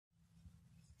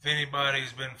If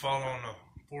anybody's been following the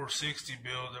 460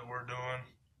 build that we're doing,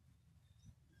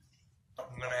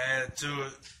 I'm going to add to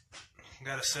it.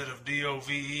 Got a set of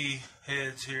DOVE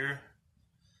heads here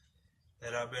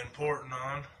that I've been porting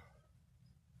on.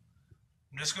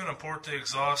 I'm just going to port the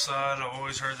exhaust side. I've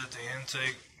always heard that the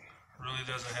intake really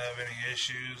doesn't have any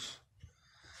issues.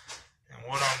 And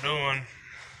what I'm doing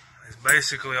is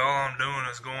basically all I'm doing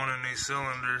is going in these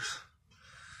cylinders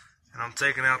and I'm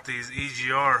taking out these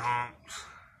EGR humps.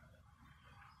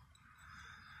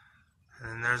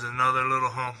 And there's another little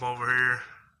hump over here.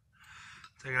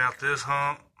 Taking out this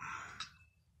hump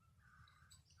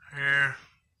here.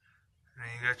 And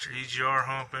you got your EGR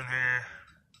hump in here.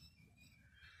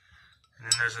 And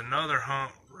then there's another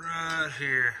hump right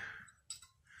here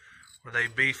where they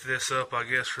beef this up, I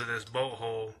guess, for this bolt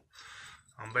hole.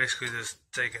 I'm basically just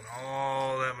taking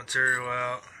all that material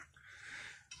out,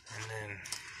 and then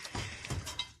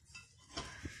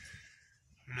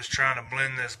I'm just trying to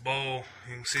blend this bowl.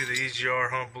 You can see the EGR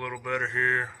hump a little better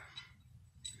here.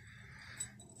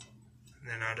 And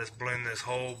then I just blend this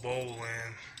whole bowl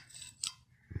in.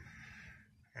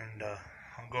 And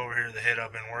I'll go over here to the head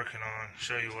I've been working on,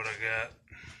 show you what I got.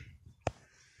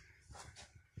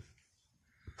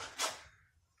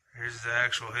 Here's the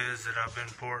actual heads that I've been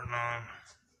porting on.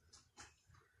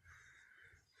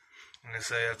 Like I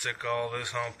say, I took all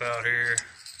this hump out here.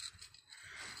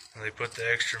 And they put the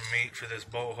extra meat for this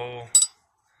bolt hole.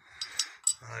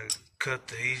 I cut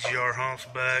the EGR humps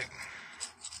back.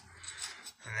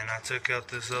 And then I took out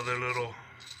this other little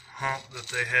hump that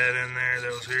they had in there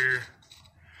that was here.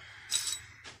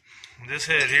 This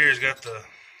head here has got the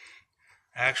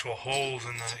actual holes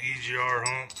in the EGR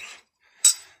humps,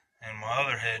 and my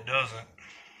other head doesn't.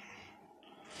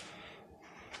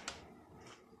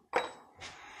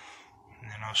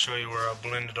 And then I'll show you where I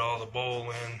blended all the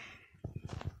bowl in.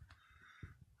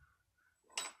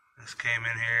 This came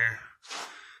in here,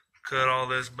 cut all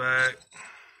this back,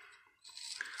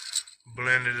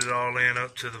 blended it all in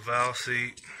up to the valve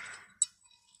seat.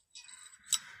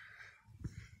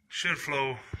 Should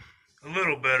flow a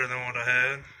little better than what I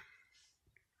had.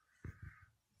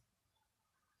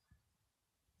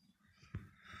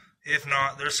 If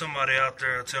not, there's somebody out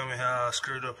there that'll tell me how I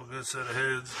screwed up a good set of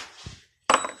heads.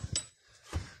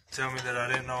 Tell me that I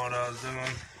didn't know what I was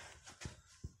doing.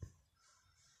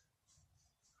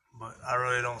 But I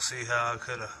really don't see how I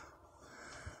could have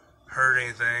hurt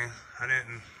anything. I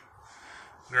didn't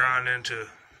grind into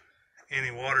any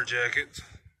water jackets.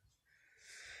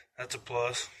 That's a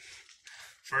plus.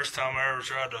 First time I ever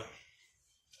tried to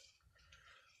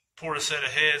port a set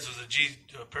of heads was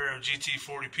a pair of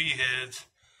GT40P heads.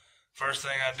 First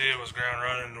thing I did was grind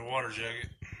right into the water jacket.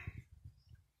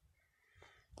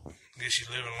 Guess you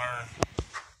live and learn.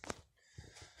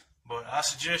 But I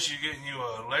suggest you getting you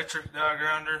an electric die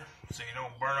grinder so you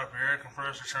don't burn up your air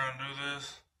compressor trying to do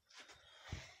this.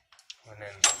 And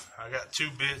then I got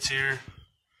two bits here.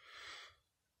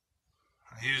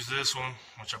 I used this one,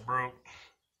 which I broke.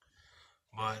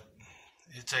 But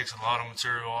it takes a lot of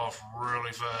material off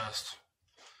really fast.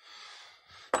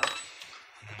 And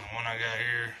the one I got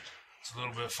here, it's a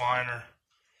little bit finer,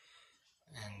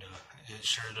 and it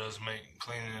sure does make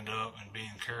cleaning it up and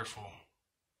being careful.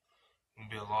 You can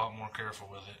be a lot more careful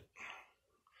with it.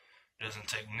 It doesn't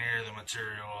take near the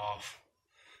material off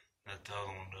that the other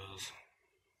one does.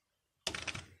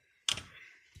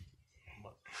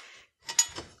 But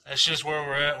that's just where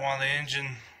we're at while the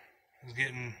engine is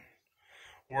getting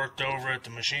worked over at the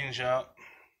machine shop,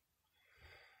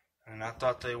 and I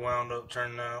thought they wound up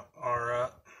turning out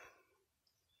alright.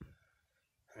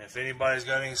 And if anybody's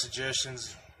got any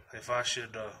suggestions if I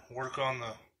should work on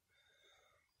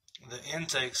the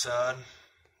intake side,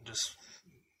 just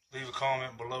leave a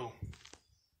comment below.